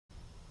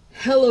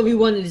Hello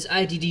everyone, it is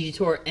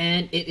D-tor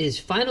and it is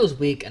finals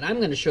week and I'm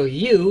going to show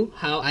you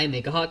how I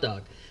make a hot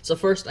dog. So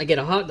first I get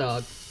a hot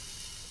dog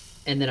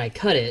and then I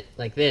cut it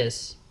like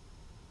this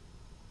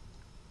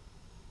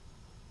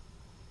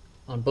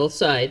on both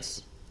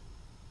sides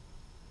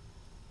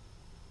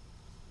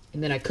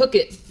and then I cook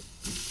it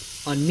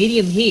on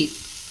medium heat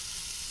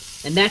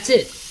and that's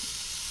it.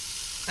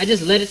 I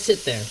just let it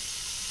sit there.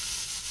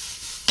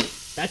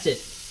 That's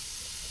it.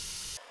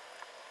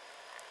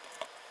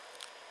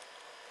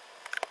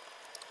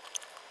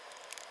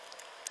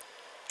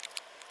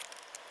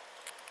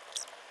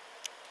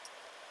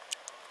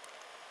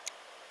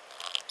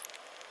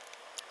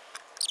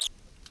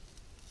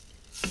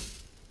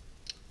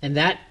 And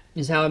that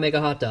is how I make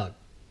a hot dog.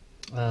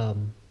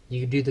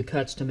 You do the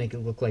cuts to make it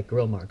look like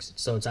grill marks.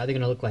 So it's either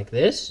going to look like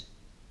this,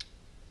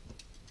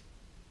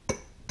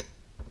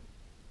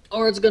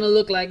 or it's going to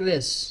look like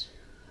this.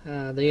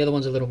 The other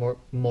one's a little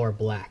more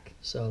black.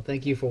 So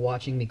thank you for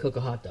watching me cook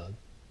a hot dog.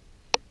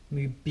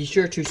 Be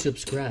sure to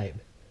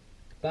subscribe.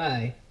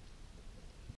 Bye.